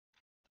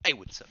Hey,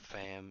 what's up,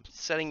 fam?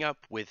 Setting up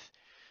with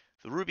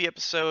the RWBY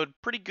episode.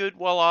 Pretty good,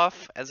 well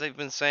off. As I've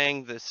been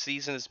saying, the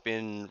season has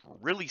been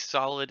really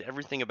solid.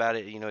 Everything about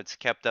it, it's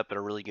kept up at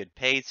a really good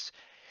pace.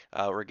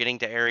 We're getting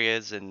to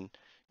areas and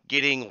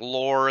getting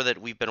lore that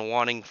we've been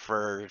wanting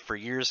for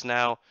years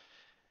now.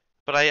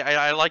 But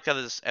I like how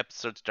this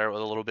episode started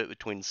with a little bit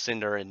between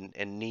Cinder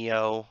and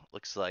Neo.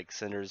 Looks like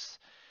Cinder's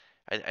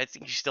I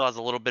think she still has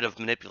a little bit of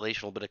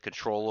manipulation, a little bit of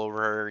control over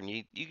her, and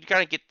you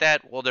kind of get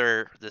that while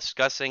they're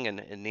discussing,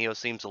 and Neo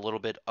seems a little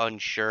bit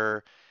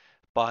unsure,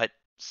 but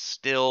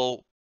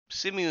still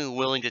seemingly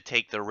willing to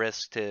take the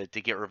risk to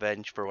get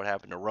revenge for what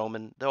happened to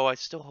Roman, though I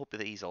still hope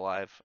that he's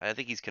alive. I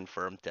think he's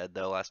confirmed dead,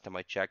 though, last time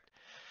I checked.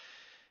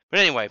 But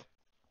anyway,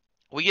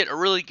 we get a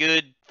really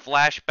good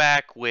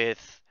flashback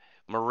with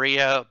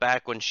Maria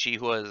back when she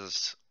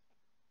was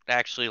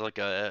actually like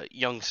a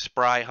young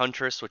spry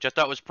huntress, which I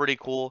thought was pretty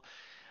cool.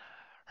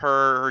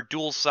 Her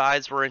dual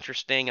sides were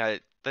interesting.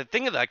 The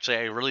thing that actually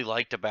I really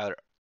liked about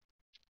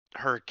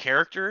her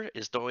character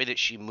is the way that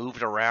she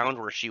moved around,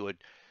 where she would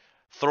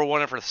throw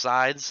one of her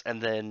sides, and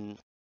then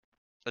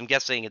I'm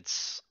guessing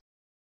it's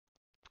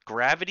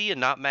gravity and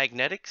not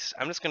magnetics.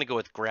 I'm just gonna go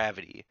with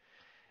gravity.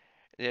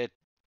 It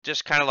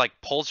just kind of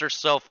like pulls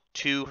herself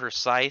to her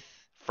scythe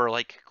for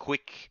like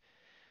quick,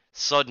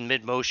 sudden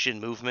mid motion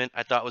movement.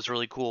 I thought was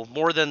really cool.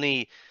 More than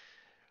the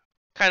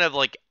kind of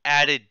like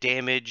added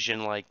damage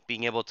and like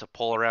being able to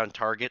pull around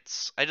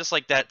targets. I just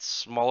like that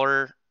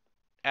smaller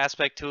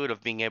aspect to it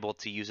of being able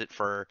to use it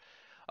for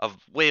a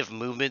way of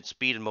movement,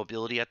 speed, and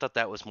mobility. I thought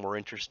that was more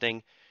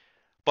interesting.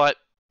 But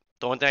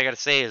the one thing I gotta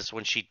say is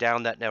when she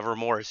downed that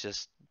Nevermore, it's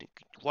just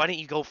why didn't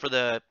you go for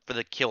the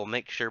kill?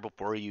 Make sure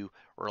before you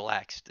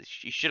relaxed.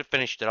 She should have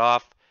finished it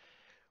off.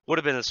 Would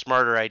have been a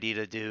smarter idea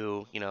to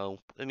do.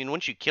 I mean,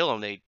 once you kill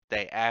them,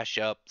 they ash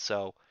up.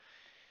 So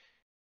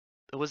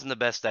it wasn't the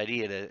best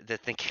idea to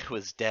think it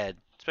was dead,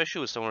 especially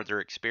with someone with their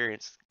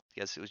experience. I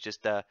guess it was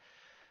just a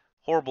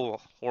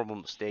horrible, horrible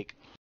mistake.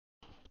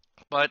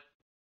 But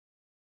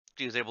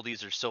she was able to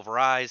use her silver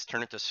eyes,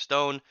 turn it to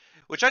stone,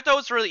 which I thought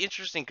was really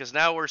interesting because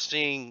now we're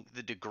seeing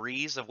the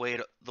degrees of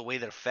the way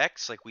that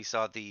affects. Like we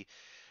saw the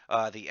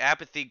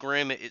apathy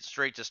grim, it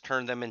straight just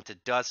turned them into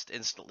dust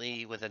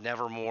instantly. With a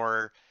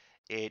nevermore,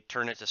 it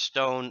turned it to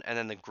stone, and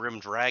then the grim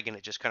dragon,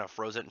 it just kind of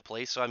froze it in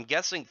place. So I'm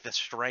guessing the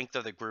strength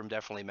of the grim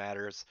definitely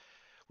matters.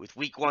 With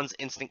weak ones,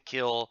 instant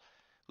kill.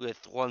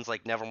 With ones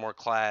like nevermore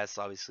class,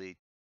 obviously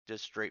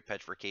just straight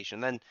petrification.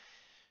 Then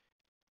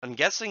I'm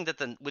guessing that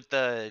with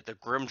the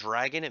Grim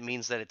Dragon, it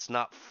means that it's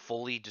not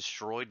fully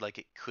destroyed, like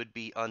it could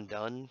be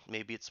undone.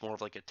 Maybe it's more of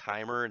like a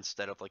timer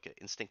instead of like an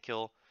instant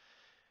kill.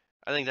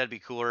 I think that'd be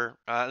cooler.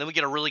 And then we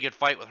get a really good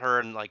fight with her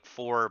and like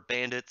four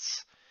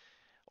bandits,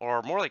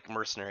 or more like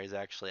mercenaries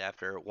actually.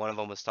 After one of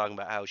them was talking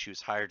about how she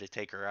was hired to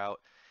take her out.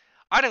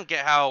 I don't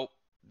get how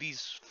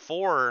these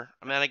four.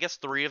 I mean, I guess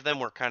three of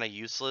them were kind of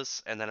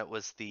useless, and then it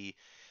was the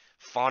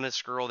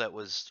Faunus girl that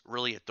was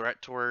really a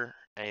threat to her,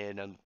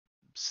 and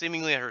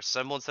seemingly her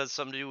semblance has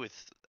something to do with,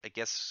 I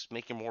guess,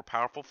 making her more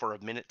powerful for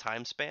a minute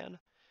time span,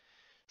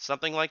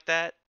 something like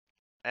that,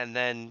 and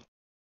then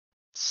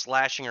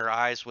slashing her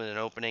eyes with an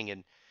opening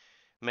and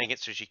making it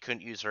so she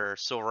couldn't use her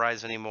silver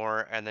eyes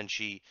anymore, and then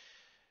she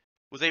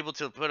was able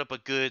to put up a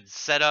good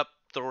setup,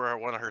 throw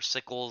one of her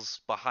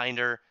sickles behind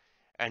her,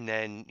 and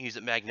then use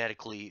it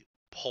magnetically,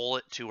 pull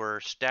it to her,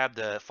 stab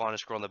the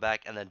Faunus girl in the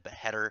back, and then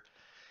behead her.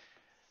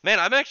 Man,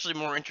 I'm actually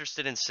more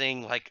interested in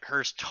seeing like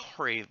her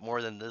story more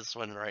than this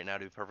one right now,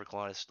 to be perfectly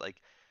honest. Like,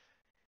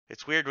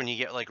 it's weird when you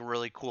get like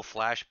really cool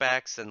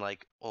flashbacks and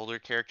like older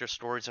character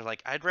stories, and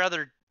like I'd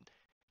rather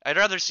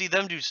see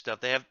them do stuff.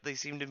 They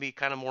seem to be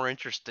kind of more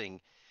interesting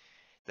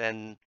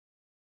than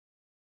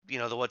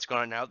the what's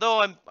going on now.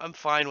 Though I'm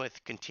fine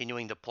with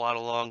continuing to plot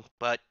along,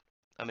 but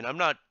I mean I'm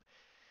not.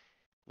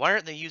 Why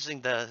aren't they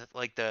using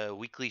the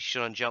weekly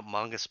Shonen Jump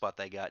manga spot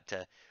they got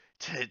to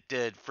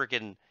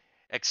freaking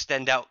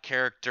extend out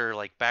character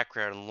like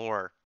background and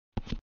lore,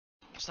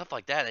 stuff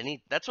like that?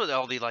 That's what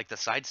all the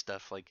side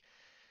stuff like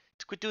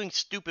to quit doing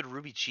stupid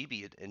Ruby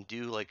Chibi and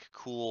do like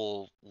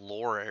cool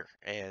lore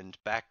and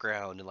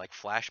background and like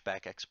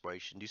flashback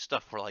exploration. Do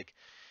stuff for like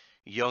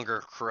younger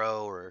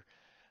Crow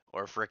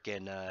or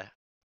frickin'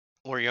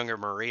 or younger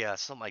Maria,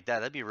 something like that.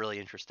 That'd be really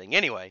interesting.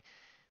 Anyway,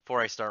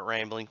 before I start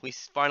rambling, we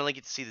finally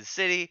get to see the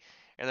city,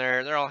 and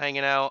they're all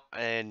hanging out,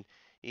 and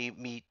you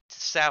meet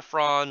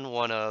Saffron,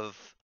 one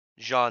of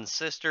Jean's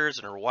sisters,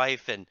 and her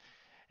wife, and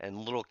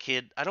little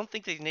kid. I don't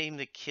think they named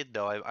the kid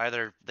though.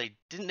 Either they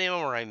didn't name him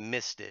or I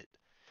missed it.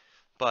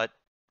 But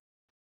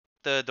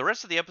the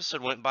rest of the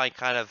episode went by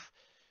kind of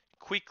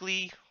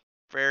quickly,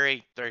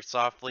 very very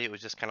softly. It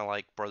was just kind of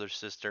like brother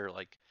sister,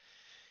 like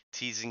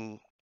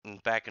teasing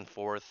back and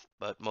forth,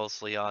 but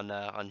mostly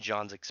on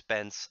John's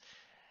expense,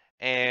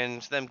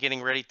 and them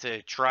getting ready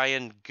to try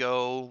and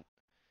go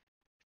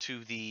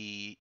to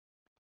the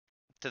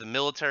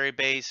military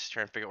base,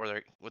 trying to figure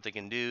out what they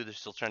can do. They're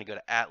still trying to go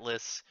to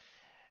Atlas,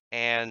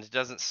 and it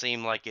doesn't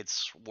seem like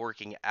it's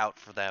working out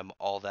for them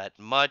all that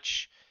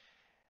much.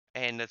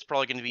 And that's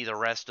probably going to be the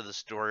rest of the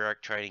story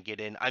arc trying to get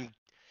in.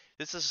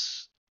 This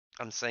is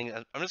I'm saying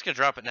I'm just gonna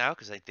drop it now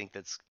because I think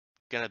that's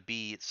gonna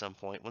be at some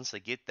point. Once they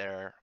get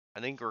there, I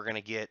think we're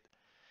gonna get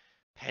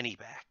Penny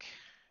back,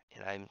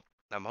 and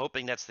I'm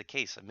hoping that's the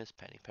case. I miss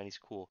Penny. Penny's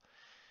cool.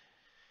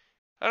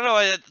 I don't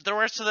know. The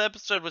rest of the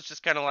episode was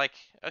just kind of like,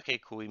 okay,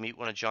 cool. We meet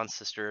one of John's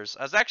sisters.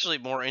 I was actually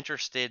more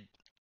interested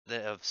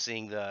of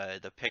seeing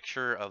the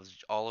picture of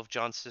all of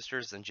John's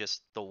sisters than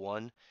just the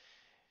one.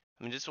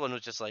 I mean, this one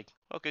was just like,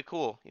 okay,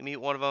 cool. You meet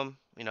one of them.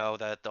 You know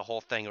that the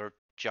whole thing where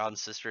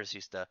John's sisters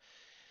used to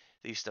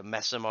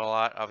mess him a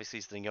lot. Obviously,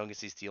 he's the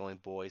youngest. He's the only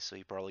boy, so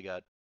he probably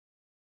got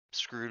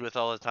screwed with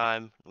all the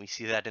time. We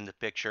see that in the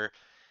picture,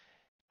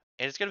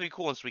 and it's gonna be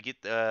cool once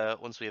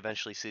we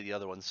eventually see the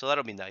other ones. So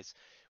that'll be nice.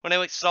 But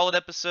anyway, solid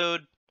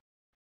episode.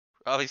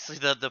 Obviously,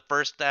 the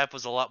first half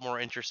was a lot more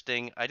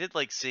interesting. I did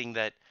like seeing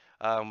that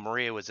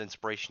Maria was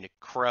inspiration to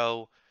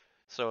Crow,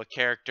 so a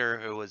character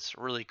who was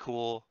really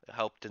cool,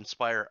 helped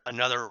inspire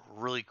another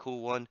really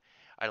cool one.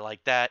 I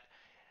like that.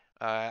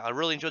 I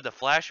really enjoyed the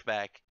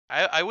flashback.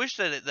 I wish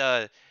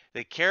that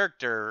the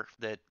character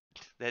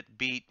that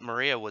beat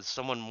Maria was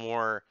someone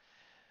more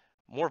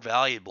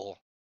valuable.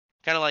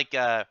 Kind of like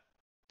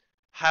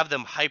have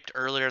them hyped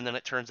earlier, and then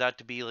it turns out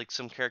to be like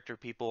some character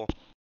people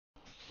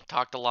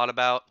talked a lot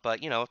about.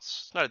 But you know,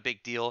 it's not a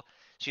big deal.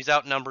 She's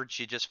outnumbered.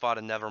 She just fought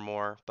a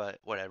Nevermore, but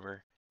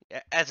whatever.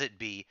 As it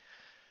be.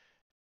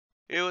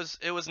 It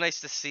was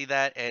nice to see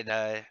that,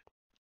 and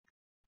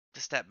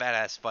just that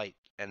badass fight.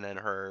 And then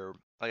her,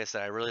 like I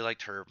said, I really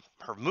liked her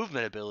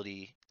movement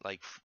ability,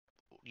 like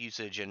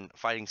usage and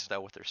fighting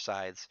style with her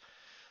sides.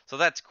 So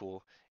that's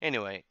cool.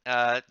 Anyway,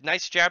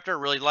 nice chapter.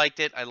 Really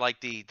liked it. I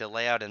liked the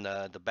layout and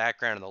the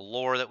background and the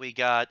lore that we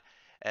got,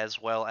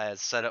 as well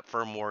as set up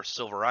for more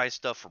Silver Eye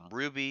stuff from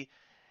RWBY.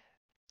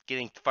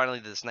 Getting finally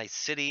to this nice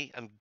city.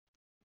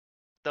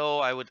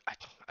 Though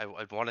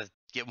I'd want to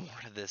get more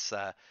of this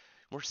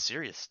more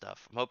serious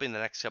stuff. I'm hoping the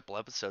next couple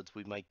episodes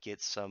we might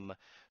get some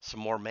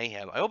more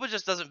mayhem. I hope it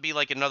just doesn't be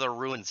like another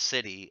ruined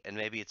city, and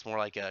maybe it's more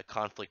like a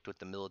conflict with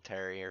the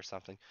military or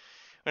something.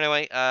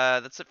 Anyway,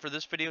 that's it for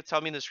this video.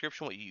 Tell me in the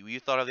description what you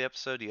thought of the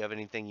episode. Do you have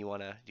anything you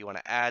wanna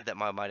add that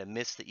I might have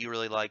missed that you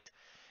really liked?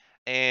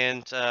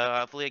 And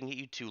hopefully I can get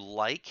you to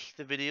like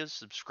the videos,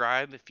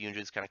 subscribe if you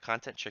enjoy this kind of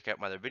content. Check out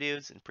my other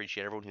videos, and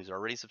appreciate everyone who's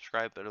already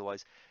subscribed. But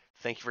otherwise,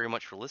 thank you very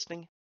much for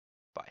listening.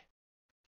 Bye.